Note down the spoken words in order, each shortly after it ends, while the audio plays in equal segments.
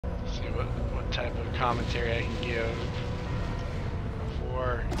See what type of commentary I can give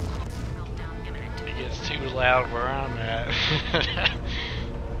before it gets too loud where I'm at.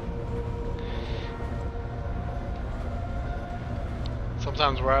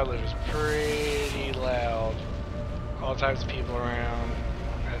 Sometimes where I live is pretty loud. All types of people around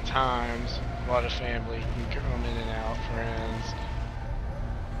at times. A lot of family can come in and out, friends.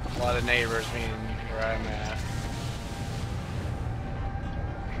 A lot of neighbors being where I'm at.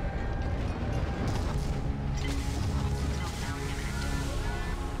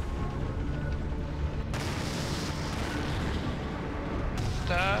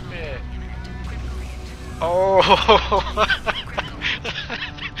 Stop it. Oh!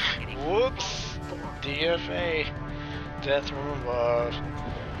 Whoops! DFA. Death from above.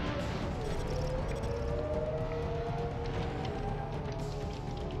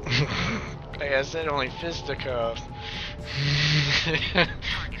 Like I said, only fisticuffs.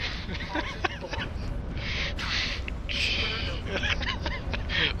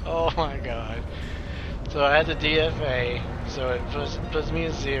 Oh my god. So I had the DFA, so it puts me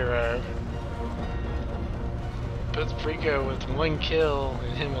at 0. Puts Frico with 1 kill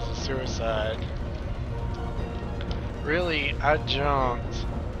and him as a suicide. Really, I jumped,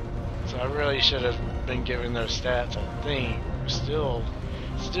 so I really should have been given those stats, I think. Still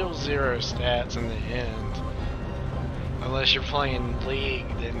 0 stats in the end. Unless you're playing League,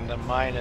 then the minus